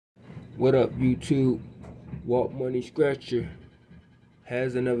What up, YouTube? Walt Money Scratcher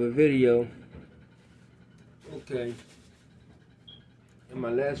has another video. Okay. In my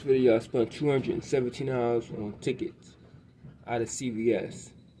last video, I spent $217 on tickets out of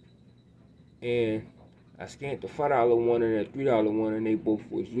CVS. And I scanned the $5 one and the $3 one, and they both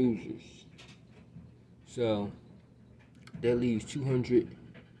was losers. So, that leaves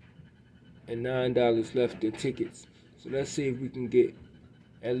 $209 left in tickets. So let's see if we can get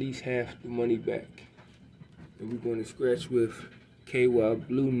at least half the money back. And we're going to scratch with KY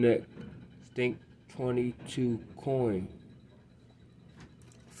Blue Neck Stink 22 coin.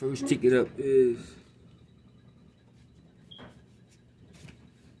 First ticket up is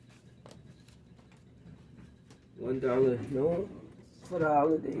 $1. No, for the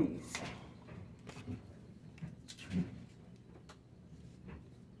holidays.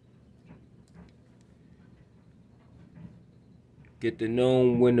 Get the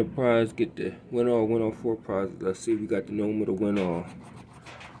gnome, win the prize, get the win all 4 prizes. Let's see if we got the gnome with a win all.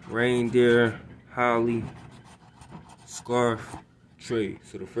 Reindeer, holly, scarf, tray.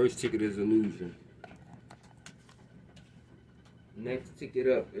 So the first ticket is a loser. Next ticket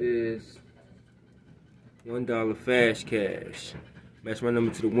up is $1 fast cash. Match my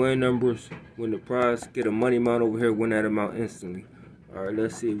number to the win numbers, win the prize, get a money amount over here, win that amount instantly. Alright,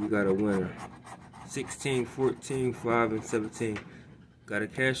 let's see if we got a winner. 16, 14, 5, and 17. Got a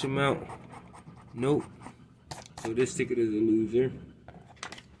cash amount? Nope. So this ticket is a loser.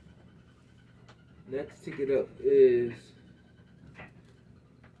 Next ticket up is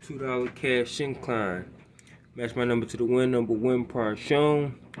 $2 cash incline. Match my number to the win number, win prize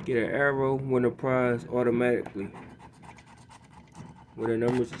shown. Get an arrow, win a prize automatically. With the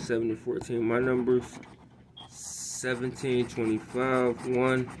numbers of 7 and 14. My numbers 17, 25,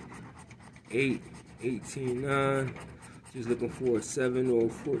 1, 8, 18, 9. Just looking for a 7 or a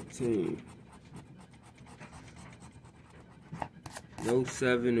 14. No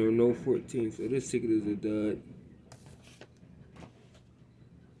 7 or no 14. So this ticket is a dud.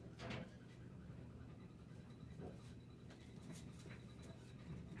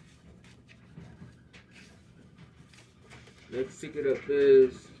 Next ticket up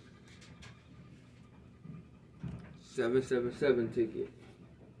is 777 ticket.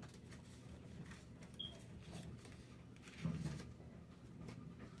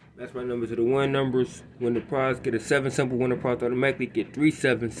 That's my numbers to the win numbers. Win the prize, get a 7 symbol, win the prize automatically. Get 3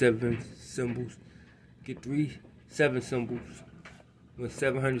 7 symbols. Get 3 7 symbols. Win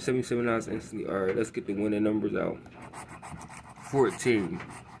 $777 instantly. Alright, let's get the winning numbers out. 14,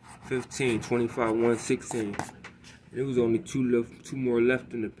 15, 25, 1, 16. There was only two more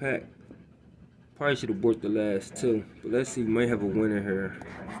left in the pack. Probably should have bought the last 2. But let's see, we might have a winner here.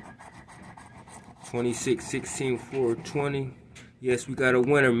 26, 16, 4, 20. Yes, we got a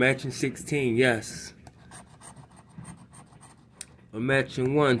winner, matching 16, yes. A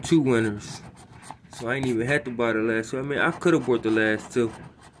matching 1, 2 winners. So I ain't even had to buy the last 2. I mean, I could have bought the last 2.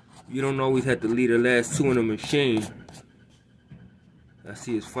 You don't always have to leave the last 2 in the machine. I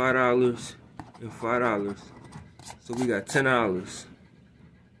see it's $5 and $5. So we got $10.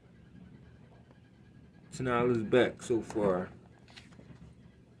 $10 back so far.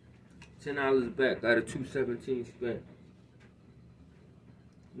 $10 back out of $217 spent.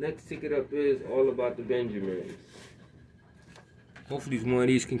 Next ticket up is all about the Benjamins. Hopefully one of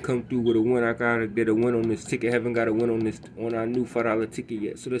these can come through with a win. I gotta get a win on this ticket. Haven't got a win on this on our new $5 ticket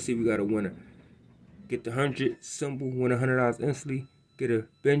yet. So let's see if we got a winner. Get the 100 symbol, win $100 instantly. Get a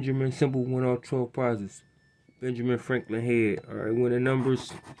Benjamin symbol, win all 12 prizes. Benjamin Franklin head. Alright, win the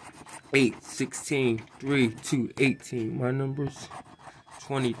numbers 8, 16, 3, 2, 18. My numbers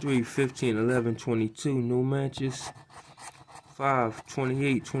 23, 15, 11, 22. No matches. 5,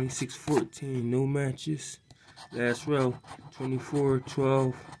 28, 26, 14, no matches. Last row, 24,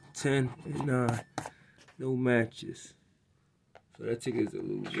 12, 10, and 9, no matches. So that ticket is a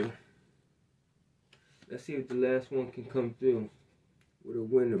loser. Let's see if the last one can come through with a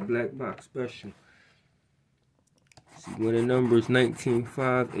winner, black box special. See, winning numbers 19,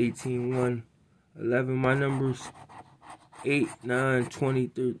 5, 18, 1, 11. My numbers 8, 9, 20,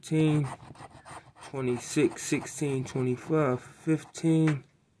 13. 26, 16, 25, 15.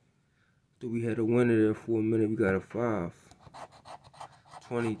 So we had a winner there for a minute. We got a 5.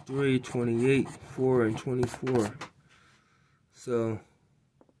 23, 28, 4, and 24. So,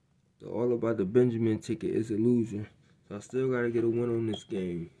 the all about the Benjamin ticket is a loser. So I still got to get a win on this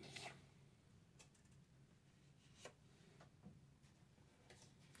game.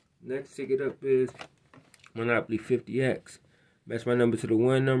 Next ticket up is Monopoly 50X. Match my number to the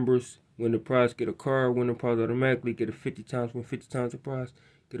win numbers. Win the prize, get a car. Win the prize automatically. Get a 50 times, win 50 times the prize.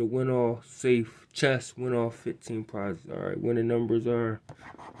 Get a win all safe chest, win all 15 prizes. Alright, winning numbers are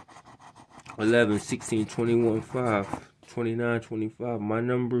 11, 16, 21, 5, 29, 25. My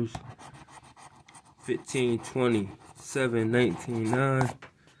numbers 15, 20, 7, 19, 9.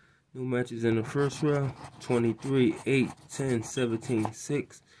 No matches in the first round. 23, 8, 10, 17,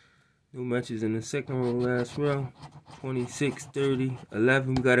 6. No matches in the second round, last round. 26, 30,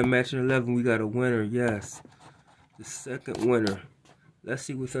 11. We got a match in 11. We got a winner, yes. The second winner. Let's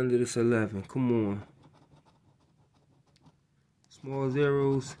see what's under this 11. Come on. Small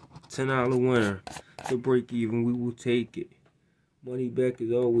zeros, $10 winner. The break even, we will take it. Money back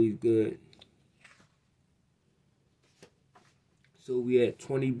is always good. So we had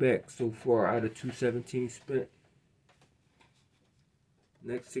 20 back so far out of 217 spent.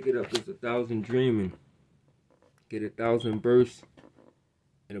 Next ticket up is 1,000 dreaming. Get 1,000 bursts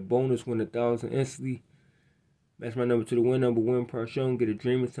and a bonus, win 1,000 instantly. Match my number to the win number, win prize shown. Get a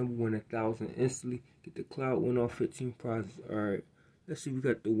dreaming symbol, win 1,000 instantly. Get the cloud, win all 15 prizes. Alright, let's see if we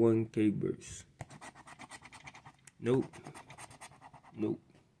got the 1K burst. Nope. Nope.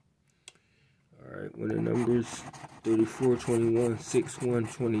 Alright, winning numbers 34, 21, 6, 1,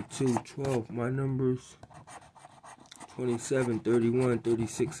 22, 12. My numbers 27, 31,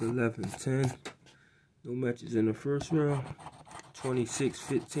 36, 11, 10. No matches in the first round. 26,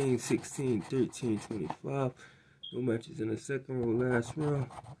 15, 16, 13, 25. No matches in the second round, last round.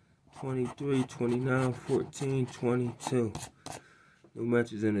 23, 29, 14, 22. No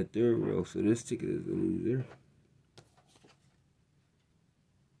matches in the third row, so this ticket is a loser.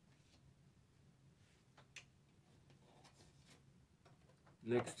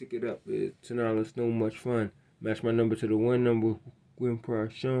 Next ticket up is $10. No much fun. Match my number to the win number, win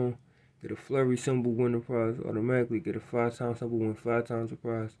prize shown. Get a flurry symbol, win the prize automatically. Get a 5-time symbol, win 5 times the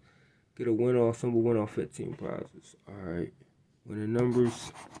prize. Get a win all symbol, win all 15 prizes. Alright. Winning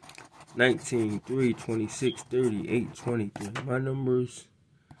numbers 19, 3, 26, 30, 8, 23. My numbers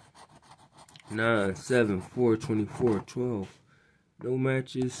 9, 7, 4, 24, 12. No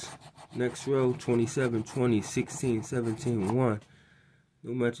matches. Next row 27, 20, 16, 17, 1.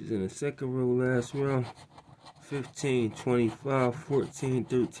 No matches in the second row, last row. 15, 25, 14,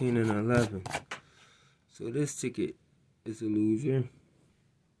 13, and 11. So this ticket is a loser.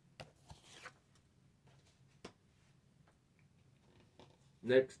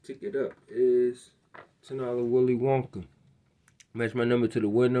 Next ticket up is $10 Willy Wonka. Match my number to the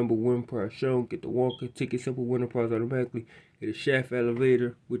win number, win prize shown. Get the Wonka ticket simple, winner prize automatically. Get a shaft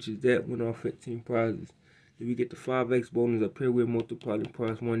elevator, which is that, win all 15 prizes. Then we get the 5x bonus up here. We'll multiply the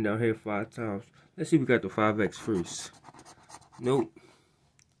prize 1 down here 5 times. Let's see if we got the 5x first. Nope.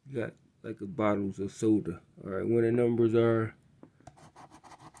 We got like a bottles of soda. Alright, winning numbers are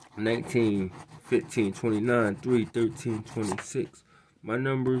 19, 15, 29, 3, 13, 26. My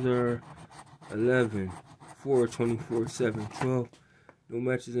numbers are 11, 4, 24, 7, 12. No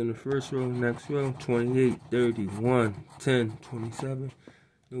matches in the first row. Next row, 28, 30, 1, 10, 27.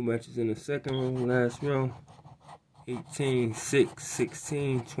 No matches in the second row. Last row, 18, 6,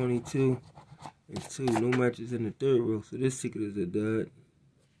 16, 22, and 2. No matches in the third row. So this ticket is a dud.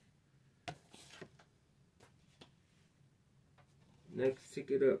 Next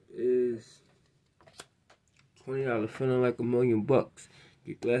ticket up is $20. Feeling like $1,000,000.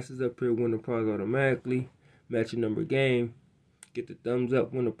 Get glasses up here, win the prize automatically. Match your number game. Get the thumbs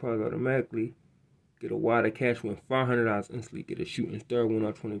up, win the prize automatically. Get a wad of cash, win $500 instantly. Get a shooting star, win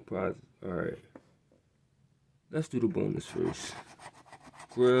all 20 prizes. Alright. Let's do the bonus first.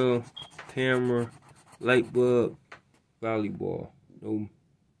 Grill, camera, light bulb, volleyball. No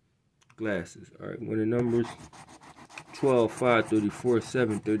glasses. Alright, winning numbers 12, 5, 34,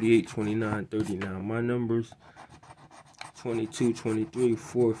 7, 38, 29, 39. My numbers 22, 23,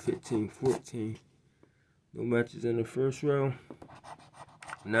 4, 15, 14. No matches in the first round.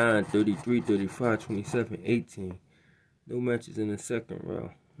 9, 33, 35, 27, 18. No matches in the second round.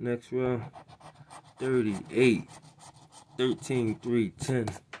 Next round. 38, 13, 3, 10.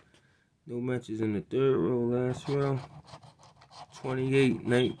 No matches in the third row. Last round. 28,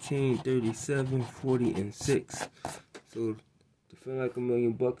 19, 37, 40, and 6. So to feel like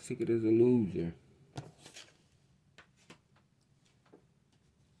 $1,000,000 ticket is a loser.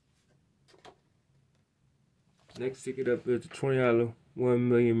 Next ticket up is the $20 1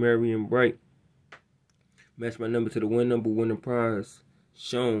 million Marion Bright. Match my number to the win number, win the prize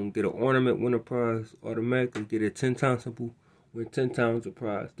shown. Get an ornament, win the prize automatically. Get a 10-time simple, win 10 times the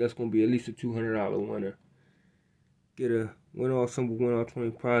prize. That's going to be at least a $200 winner. Get a win all symbol, win all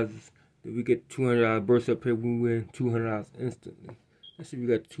 20 prizes. Then we get $200 burst up here. We win $200 instantly. Let's see if we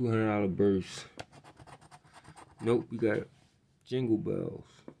got $200 burst. Nope, we got Jingle Bells.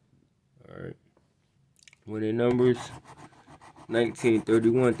 Alright. Winning numbers 19,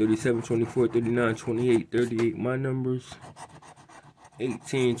 31, 37, 24, 39, 28, 38. My numbers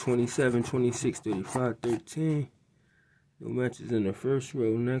 18, 27, 26, 35, 13. No matches in the first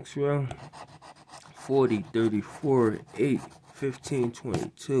row. Next row 40, 34, 8, 15,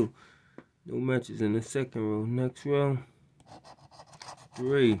 22. No matches in the second row. Next row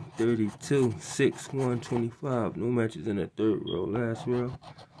 3, 32, 6, 1, 25. No matches in the third row. Last row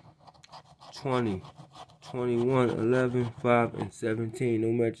 20, 21, 11, 5, and 17.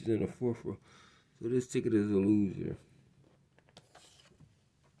 No matches in the fourth row. So this ticket is a loser.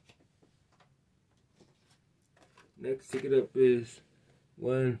 Next ticket up is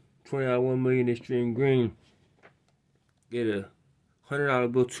 20 out of 1 million extreme green. Get a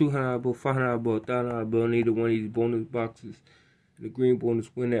 $100 bill, $200 bill, $500 bill, $1,000 bill. Neither one of these bonus boxes. The green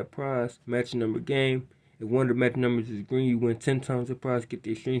bonus win that prize. Matching number game. If one of the matching numbers is green, you win 10 times the prize. Get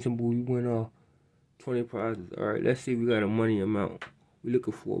the extreme symbol, you win all 20 prizes. Alright, let's see if we got a money amount. We're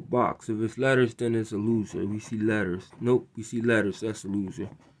looking for a box. If it's letters, then it's a loser. We see letters. Nope, we see letters. That's a loser.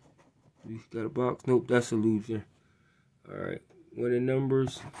 We got a box. Nope, that's a loser. Alright, winning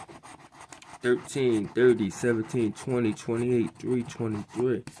numbers 13, 30, 17, 20, 28, 3,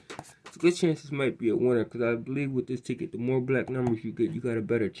 23. It's a good chance this might be a winner because I believe with this ticket, the more black numbers you get, you got a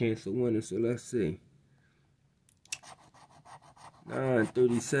better chance of winning. So let's see. 9,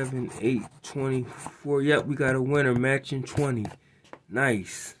 37, 8, 24. Yep, we got a winner matching 20.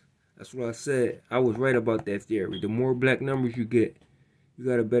 Nice. That's what I said. I was right about that theory. The more black numbers you get, you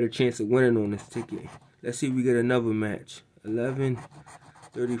got a better chance of winning on this ticket. Let's see if we get another match. 11,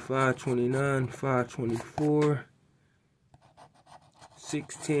 35, 29, 5, 24,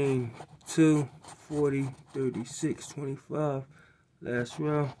 16, 2, 40, 36, 25. Last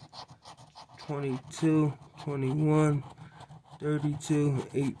row. 22, 21, 32,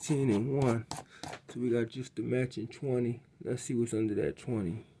 18, and 1. So we got just the matching 20. Let's see what's under that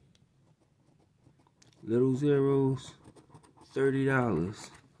 20. Little zeros, $30.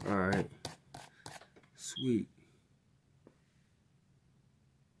 Alright. Sweet.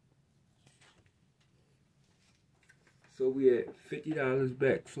 So we at $50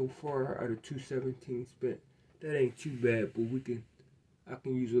 back so far out of 217 spent. That ain't too bad, but I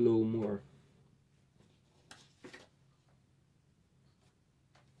can use a little more.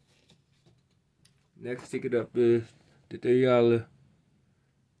 Next ticket up is the $30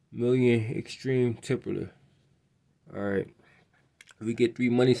 million extreme tippler. Alright. We get 3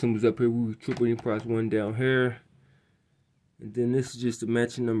 money symbols up here. We triple any prize 1 down here. And then this is just a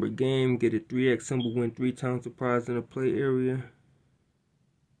matching number game. Get a 3x symbol, win 3 times the prize in the play area.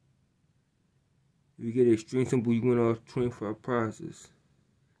 If you get an extreme symbol, you win all 25 prizes.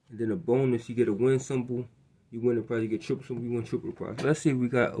 And then a bonus, you get a win symbol, you win the prize. You get triple symbol, you win triple the prize. Let's see if we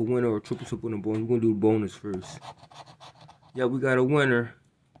got a winner or a triple symbol in the bonus. We're going to do the bonus first. Yeah, we got a winner,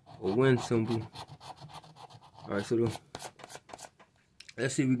 a win symbol. Alright, so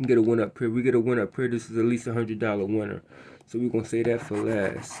let's see if we can get a win up here. We get a win up here. This is at least $100 winner. So we're going to say that for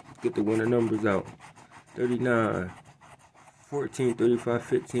last. Get the winner numbers out. 39, 14, 35,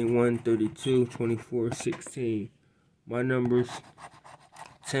 15, 1, 32, 24, 16. My numbers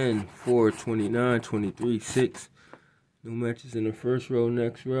 10, 4, 29, 23, 6. No matches in the first row.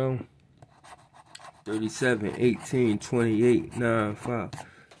 Next row 37, 18, 28, 9, 5.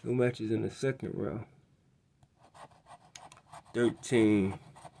 No matches in the second row. 13,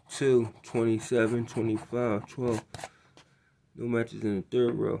 2, 27, 25, 12. No matches in the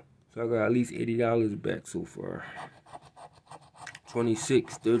third row. So I got at least $80 back so far.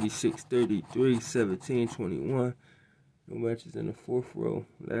 26, 36, 33, 17, 21. No matches in the fourth row.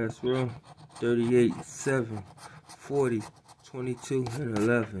 Last row. 38, 7, 40, 22, and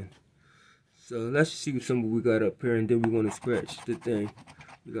 11. So let's see what symbol we got up here, and then we're going to scratch the thing.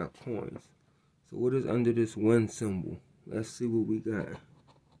 We got coins. So what is under this win symbol? Let's see what we got.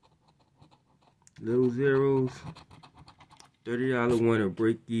 Little zeros. $30 winner,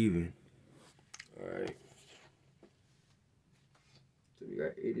 break even. Alright. So we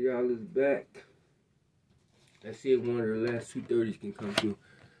got $80 back. Let's see if one of the last 2 30s can come through.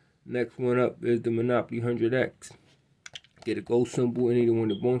 Next one up is the Monopoly 100X. Get a gold symbol in either one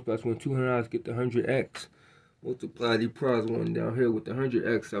of the bonus spots. Win $200, get the 100X. Multiply the prize one down here with the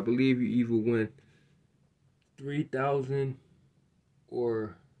 100X. I believe you either win 3,000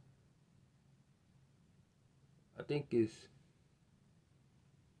 or I think it's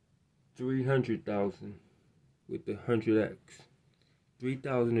 300,000 with the 100X.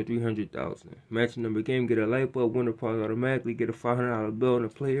 3,000 to 300,000. Matching number game, get a light bulb, win the prize automatically, get a $500 bill in the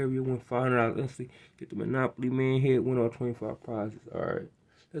play area, win $500 instantly, get the Monopoly man hit, win all 25 prizes. Alright,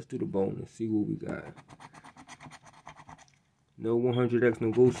 Let's do the bonus. See what we got. No 100x,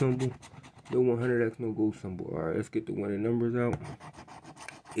 no gold symbol. No 100x, no gold symbol. Alright, let's get the winning numbers out.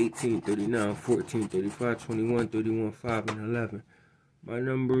 18, 39, 14, 35, 21, 31, 5, and 11. My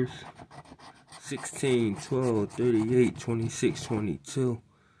numbers: 16, 12, 38, 26, 22.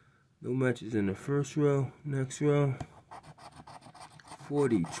 No matches in the first row. Next row: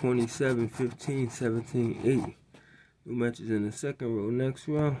 40, 27, 15, 17, 8. No matches in the second row. Next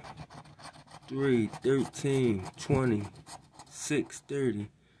row: 3, 13, 20, 6, 30.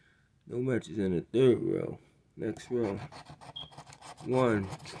 No matches in the third row. Next row: 1,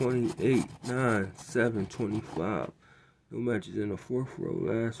 28, 9, 7, 25. No matches in the fourth row.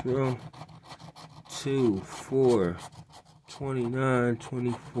 Last row: 2, 4, 29,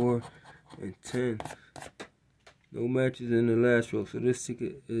 24, and 10. No matches in the last row. So this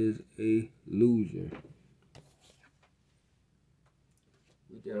ticket is a loser.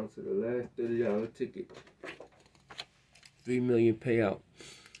 We're down to the last $30 ticket. 3 million payout.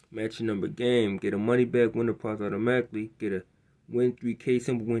 Matching number game. Get a money back, win the prize automatically. Get a win 3K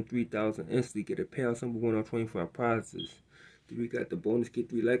symbol, win 3,000 instantly. Get a payout symbol, win on 25 prizes. Then we got the bonus, get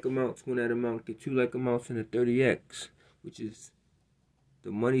 3 like amounts. Win that amount, get 2 like amounts, and a 30x, which is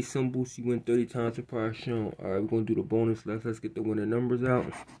the money symbols. You win 30 times the prize shown. Alright, we're going to do the bonus. Let's get the winning numbers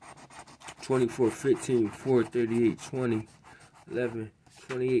out. 24, 15, 4, 38, 20, 11,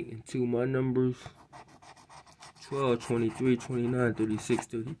 28, and 2. My numbers: 12, 23, 29, 36,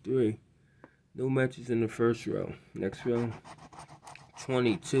 33. No matches in the first row. Next row: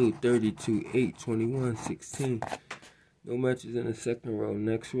 22, 32, 8, 21, 16. No matches in the second row.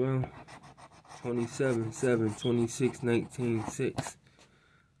 Next row: 27, 7, 26, 19, 6.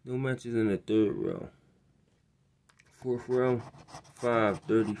 No matches in the third row. Fourth row: 5,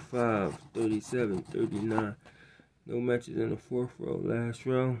 35, 37, 39. No matches in the fourth row. Last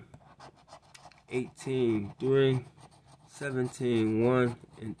row: 18, 3, 17, 1,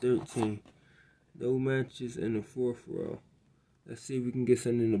 and 13. No matches in the fourth row. Let's see if we can get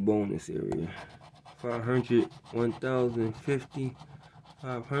something in the bonus area. 500, 1,000, 50,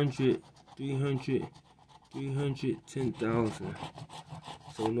 500, 300, 300, 10,000.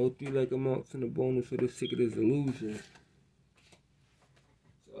 So no 3 like amounts in the bonus for this ticket is a loser.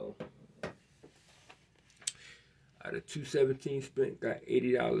 So out of 217 spent, got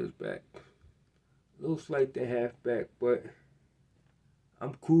 $80 back. A little slight to half back, but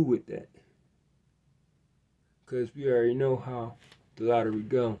I'm cool with that. Because we already know how the lottery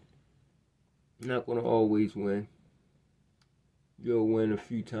go. You're not going to always win. You'll win a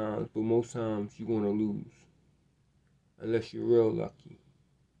few times, but most times you're going to lose. Unless you're real lucky.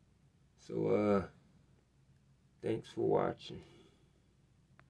 So, thanks for watching.